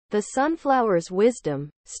The Sunflower's Wisdom,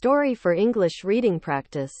 Story for English Reading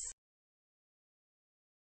Practice.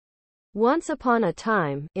 Once upon a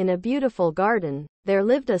time, in a beautiful garden, there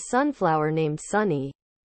lived a sunflower named Sunny.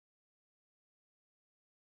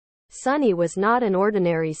 Sunny was not an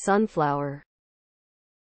ordinary sunflower.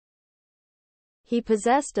 He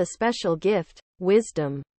possessed a special gift,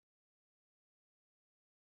 wisdom.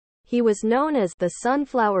 He was known as the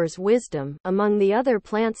sunflower's wisdom among the other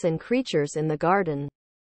plants and creatures in the garden.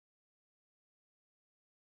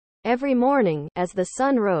 Every morning, as the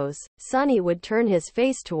sun rose, Sunny would turn his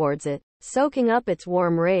face towards it, soaking up its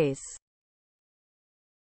warm rays.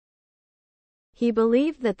 He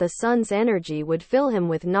believed that the sun's energy would fill him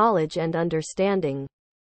with knowledge and understanding.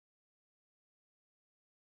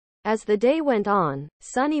 As the day went on,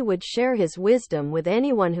 Sunny would share his wisdom with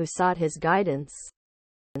anyone who sought his guidance.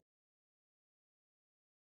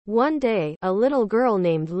 One day, a little girl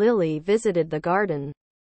named Lily visited the garden.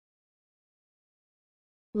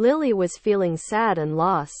 Lily was feeling sad and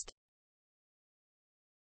lost.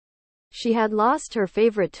 She had lost her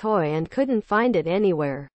favorite toy and couldn't find it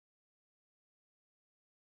anywhere.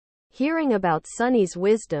 Hearing about Sunny's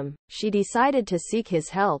wisdom, she decided to seek his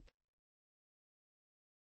help.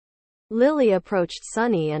 Lily approached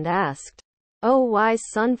Sunny and asked, "Oh, wise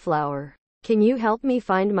sunflower, can you help me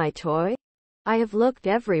find my toy? I have looked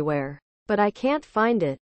everywhere, but I can't find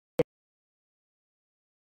it."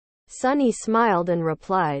 Sunny smiled and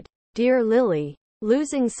replied, "Dear Lily,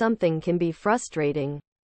 losing something can be frustrating.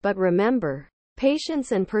 But remember,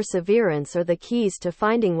 patience and perseverance are the keys to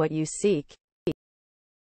finding what you seek.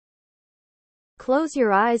 Close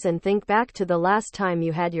your eyes and think back to the last time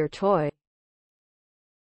you had your toy.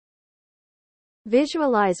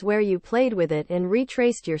 Visualize where you played with it and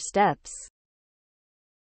retraced your steps."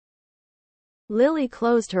 Lily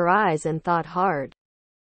closed her eyes and thought hard.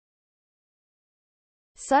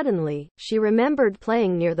 Suddenly, she remembered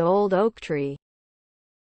playing near the old oak tree.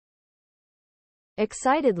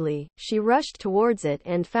 Excitedly, she rushed towards it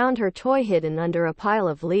and found her toy hidden under a pile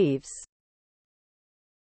of leaves.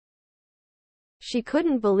 She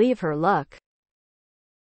couldn't believe her luck.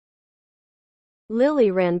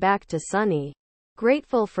 Lily ran back to Sunny,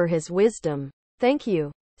 grateful for his wisdom. "Thank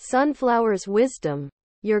you, Sunflower's wisdom.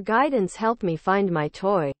 Your guidance helped me find my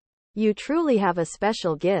toy. You truly have a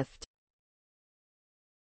special gift."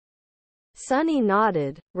 Sunny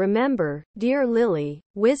nodded. "Remember, dear Lily,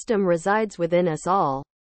 wisdom resides within us all.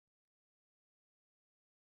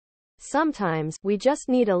 Sometimes, we just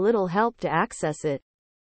need a little help to access it.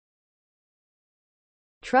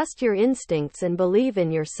 Trust your instincts and believe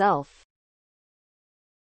in yourself.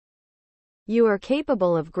 You are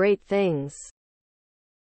capable of great things."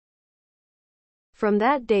 From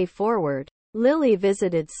that day forward, Lily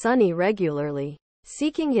visited Sunny regularly,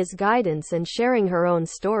 seeking his guidance and sharing her own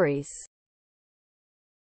stories.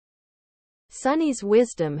 Sunny's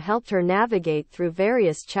wisdom helped her navigate through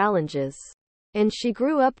various challenges, and she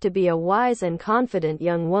grew up to be a wise and confident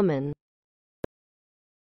young woman.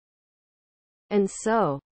 And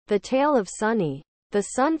so, the tale of Sunny, the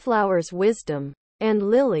sunflower's wisdom, and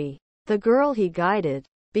Lily, the girl he guided,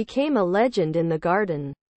 became a legend in the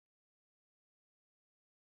garden.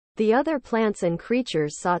 The other plants and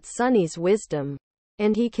creatures sought Sunny's wisdom,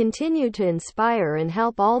 and he continued to inspire and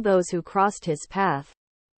help all those who crossed his path.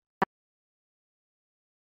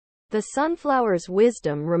 The sunflower's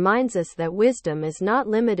wisdom reminds us that wisdom is not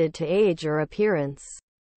limited to age or appearance.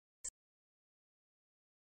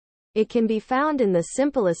 It can be found in the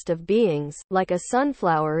simplest of beings, like a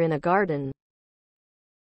sunflower in a garden.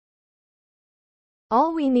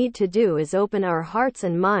 All we need to do is open our hearts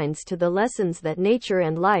and minds to the lessons that nature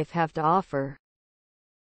and life have to offer.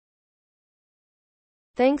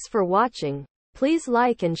 Thanks for watching. Please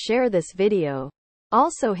like and share this video.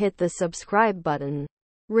 Also hit the subscribe button.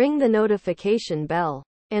 Ring the notification bell.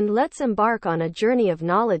 And let's embark on a journey of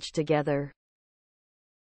knowledge together.